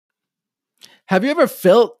Have you ever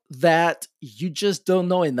felt that you just don't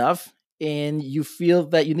know enough and you feel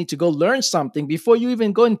that you need to go learn something before you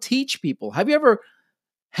even go and teach people? Have you ever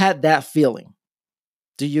had that feeling?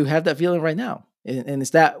 Do you have that feeling right now? And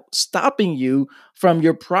is that stopping you from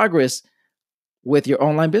your progress with your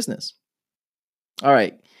online business? All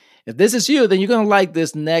right. If this is you, then you're going to like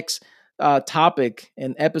this next topic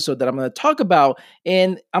and episode that I'm going to talk about.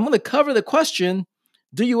 And I'm going to cover the question: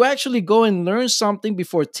 do you actually go and learn something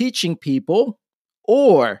before teaching people?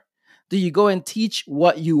 Or do you go and teach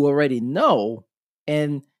what you already know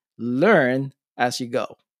and learn as you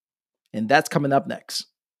go? And that's coming up next.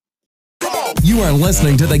 You are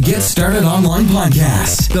listening to the Get Started Online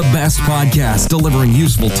Podcast, the best podcast delivering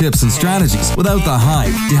useful tips and strategies without the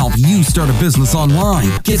hype to help you start a business online.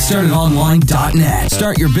 GetStartedOnline.net.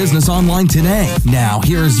 Start your business online today. Now,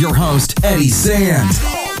 here's your host, Eddie Sand.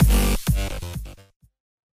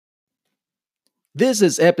 This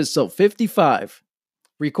is episode 55,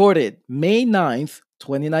 recorded May 9th,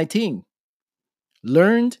 2019.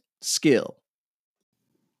 Learned skill.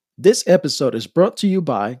 This episode is brought to you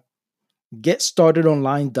by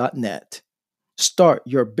GetStartedOnline.net. Start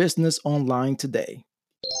your business online today.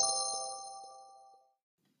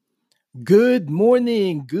 Good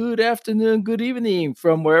morning, good afternoon, good evening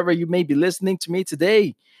from wherever you may be listening to me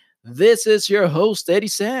today. This is your host, Eddie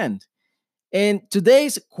Sand. And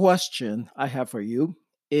today's question I have for you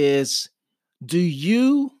is, do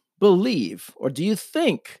you believe or do you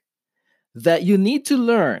think that you need to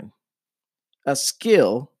learn a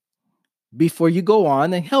skill before you go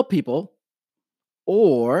on and help people?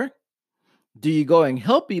 Or do you go and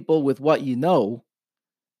help people with what you know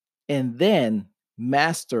and then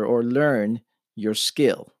master or learn your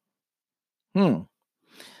skill?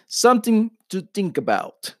 Something to think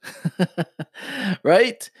about,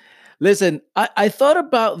 right? Listen, I thought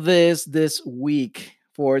about this week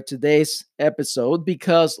for today's episode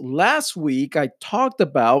because last week I talked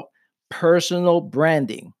about personal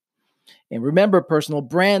branding. And remember, personal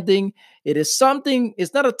branding, it is something,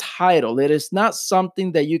 it's not a title. It is not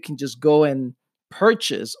something that you can just go and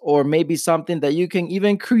purchase, or maybe something that you can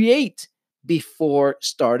even create before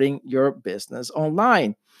starting your business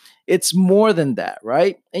online. It's more than that,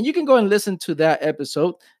 right? And you can go and listen to that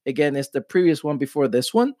episode. Again, it's the previous one before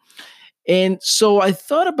this one. And so I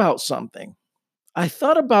thought about something. I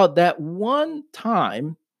thought about that one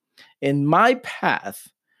time in my path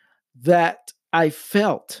that I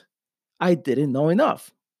felt I didn't know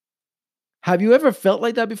enough. Have you ever felt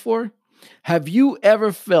like that before? Have you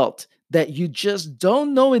ever felt that you just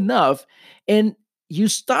don't know enough and you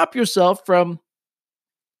stop yourself from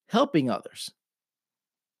helping others?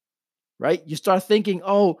 Right? You start thinking,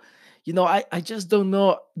 I just don't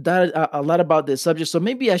know that a lot about this subject, so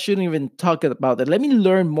maybe I shouldn't even talk about it. Let me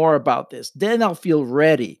learn more about this. Then I'll feel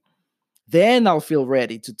ready. Then I'll feel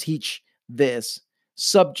ready to teach this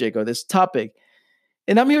subject or this topic.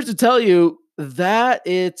 And I'm here to tell you that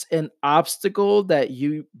it's an obstacle that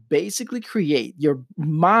you basically create, your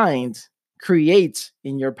mind creates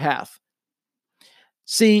in your path.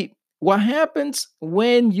 See, what happens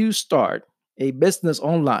when you start a business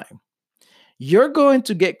online, you're going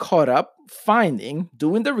to get caught up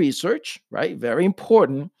doing the research, right? Very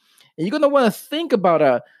important. And you're going to want to think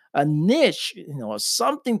about a niche,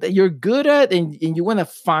 something that you're good at, and you want to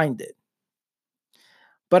find it.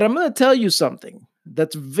 But I'm going to tell you something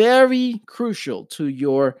that's very crucial to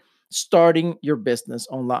your starting your business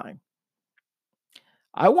online.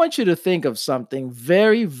 I want you to think of something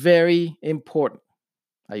very, very important.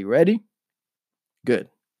 Are you ready? Good.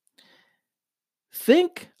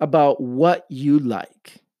 Think about what you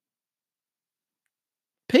like.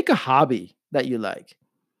 Pick a hobby that you like.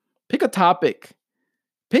 Pick a topic.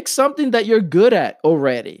 Pick something that you're good at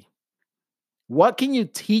already. What can you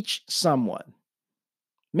teach someone?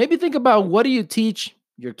 Maybe think about, what do you teach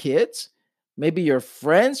your kids? Maybe your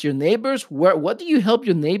friends, your neighbors. What do you help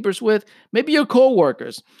your neighbors with? Maybe your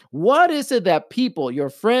coworkers. What is it that people, your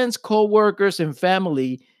friends, coworkers, and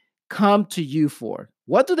family come to you for?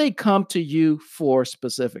 What do they come to you for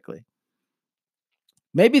specifically?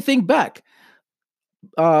 Maybe think back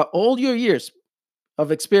all your years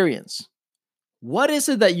of experience. What is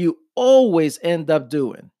it that you always end up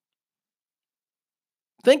doing?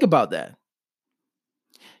 Think about that.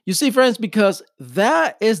 You see, friends, because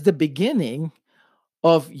that is the beginning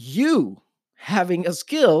of you having a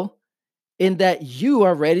skill in that you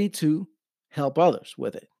are ready to help others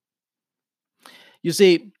with it. You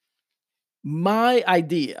see, my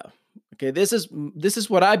idea, okay, this is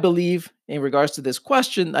what I believe in regards to this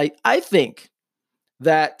question. I think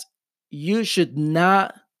that you should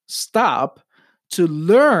not stop to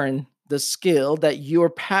learn the skill that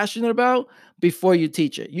you're passionate about before you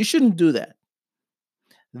teach it. You shouldn't do that.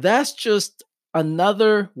 That's just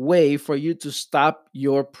another way for you to stop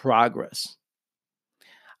your progress.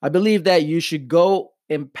 I believe that you should go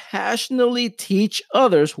and passionately teach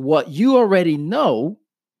others what you already know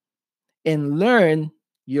and learn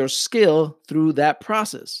your skill through that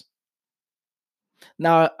process.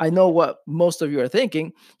 Now, I know what most of you are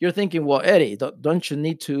thinking. You're thinking, well, Eddie, don't you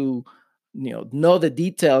need to know the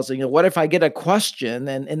details? What if I get a question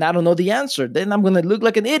and I don't know the answer? Then I'm going to look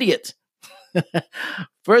like an idiot.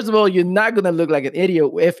 First of all, you're not going to look like an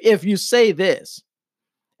idiot if you say this.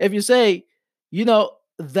 If you say,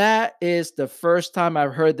 that is the first time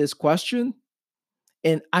I've heard this question,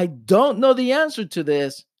 and I don't know the answer to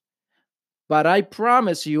this, but I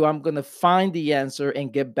promise you I'm going to find the answer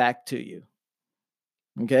and get back to you.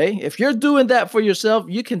 Okay? If you're doing that for yourself,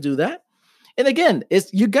 you can do that. And again,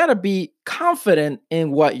 you got to be confident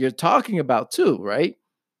in what you're talking about too, right?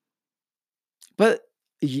 But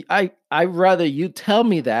I rather you tell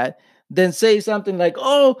me that than say something like,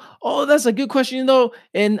 "Oh, that's a good question,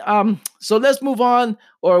 and so let's move on,"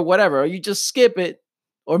 or whatever. Or you just skip it,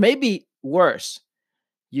 or maybe worse,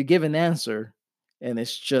 you give an answer and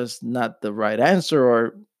it's just not the right answer,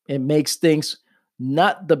 or it makes things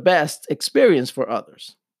not the best experience for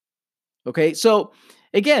others. Okay, so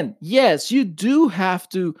again, yes, you do have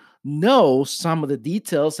to know some of the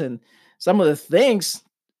details and some of the things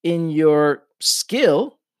in your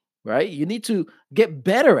skill, right? You need to get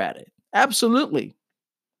better at it. Absolutely.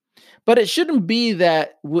 But it shouldn't be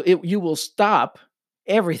that you will stop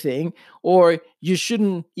everything, or you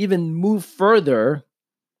shouldn't even move further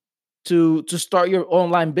to start your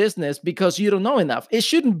online business because you don't know enough. It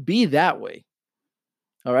shouldn't be that way.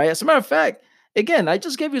 All right. As a matter of fact, again, I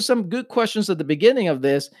just gave you some good questions at the beginning of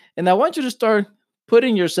this, and I want you to start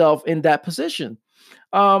putting yourself in that position.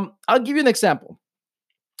 I'll give you an example.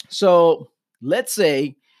 So let's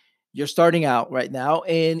say you're starting out right now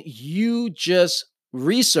and you just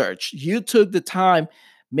research. You took the time,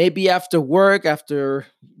 maybe after work, after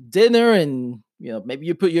dinner, and maybe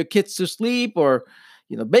you put your kids to sleep, or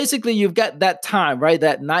basically you've got that time, right?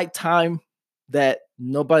 That night time that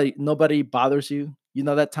nobody bothers you. You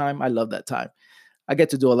know that time? I love that time. I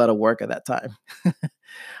get to do a lot of work at that time.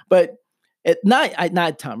 But at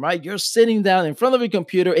nighttime, right? You're sitting down in front of your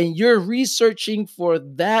computer and you're researching for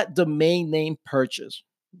that domain name purchase.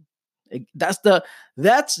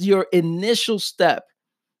 That's your initial step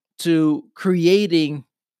to creating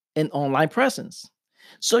an online presence.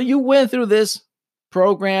 So you went through this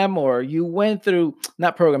program, or you went through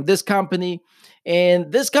not program, this company, and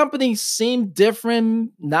this company seemed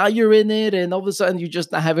different. Now you're in it, and all of a sudden you're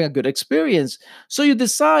just not having a good experience. So you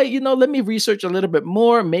decide, let me research a little bit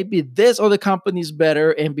more. Maybe this other company is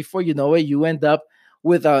better. And before you know it, you end up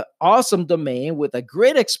with an awesome domain with a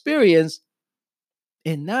great experience.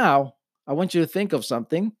 And now I want you to think of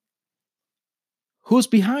something. Who's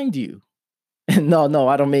behind you? No,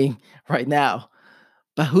 I don't mean right now,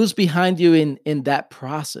 but who's behind you in that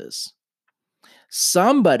process?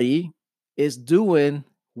 Somebody is doing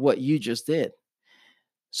what you just did.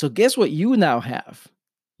 So guess what you now have?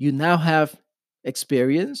 You now have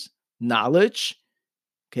experience, knowledge.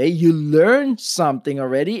 Okay, you learned something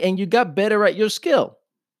already and you got better at your skill.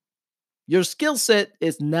 Your skill set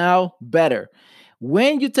is now better.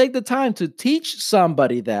 When you take the time to teach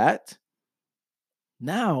somebody that,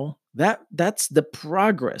 now that's the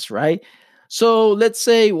progress, right? So let's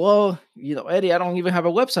say, well, Eddie, I don't even have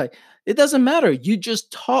a website. It doesn't matter. You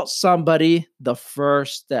just taught somebody the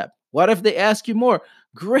first step. What if they ask you more?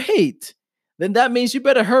 Great. Then that means you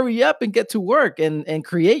better hurry up and get to work and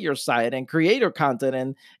create your site and create your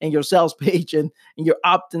content and your sales page and your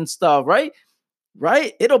opt-in stuff, right?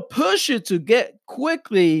 Right? It'll push you to get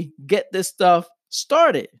this stuff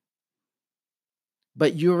started.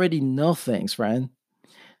 But you already know things, friend.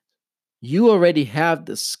 You already have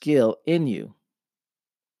the skill in you.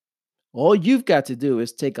 All you've got to do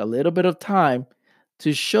is take a little bit of time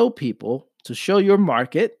to show people, to show your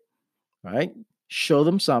market, right? Show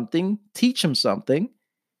them something, teach them something,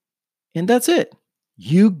 and that's it.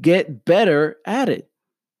 You get better at it.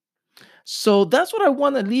 So that's what I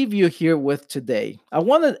want to leave you here with today. I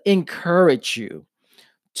want to encourage you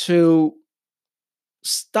to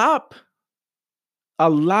stop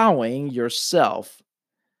allowing yourself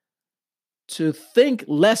to think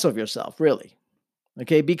less of yourself, really.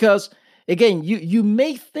 Okay, because again, you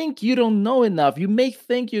may think you don't know enough. You may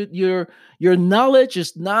think your knowledge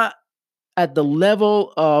is not at the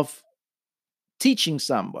level of teaching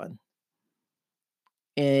someone.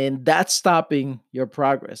 and that's stopping your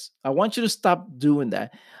progress. I want you to stop doing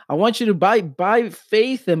that. I want you to by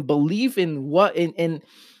faith and believe in what in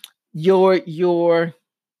your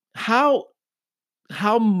how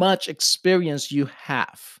how much experience you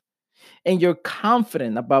have, and you're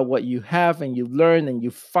confident about what you have and you learn and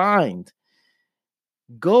you find.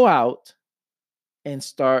 Go out and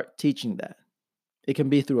start teaching that. It can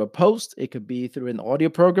be through a post, it could be through an audio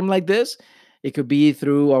program like this, it could be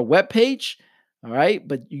through a web page. All right,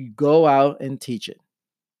 but you go out and teach it,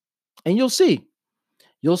 and you'll see,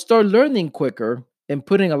 you'll start learning quicker and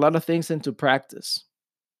putting a lot of things into practice.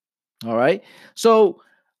 All right. So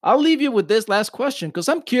I'll leave you with this last question because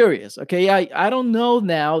I'm curious. Okay. I don't know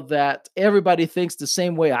now that everybody thinks the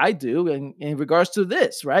same way I do in regards to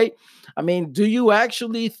this, right? I mean, do you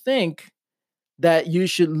actually think that you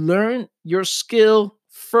should learn your skill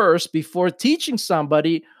first before teaching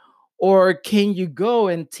somebody? Or can you go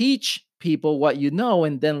and teach people what you know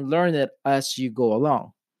and then learn it as you go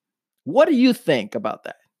along? What do you think about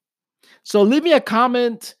that? So leave me a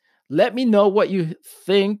comment. Let me know what you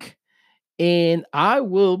think, and I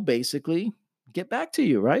will basically get back to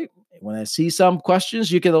you, right? When I see some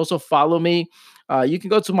questions, you can also follow me. You can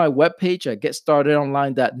go to my webpage at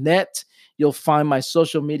getstartedonline.net. You'll find my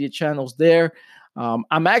social media channels there.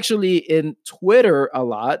 I'm actually in Twitter a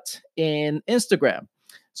lot and Instagram.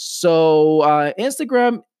 So,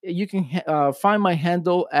 Instagram, you can find my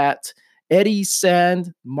handle at Eddie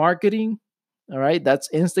Sand Marketing. All right, that's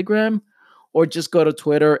Instagram, or just go to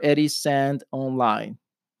Twitter, Eddie Sand Online.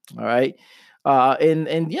 All right.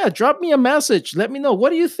 And yeah, drop me a message. Let me know. What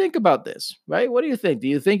do you think about this? Right? What do you think? Do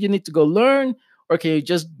you think you need to go learn, or can you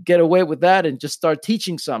just get away with that and just start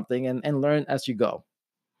teaching something and learn as you go?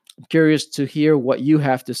 I'm curious to hear what you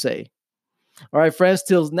have to say. All right, friends,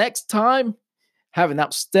 till next time, have an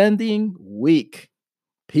outstanding week.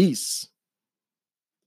 Peace.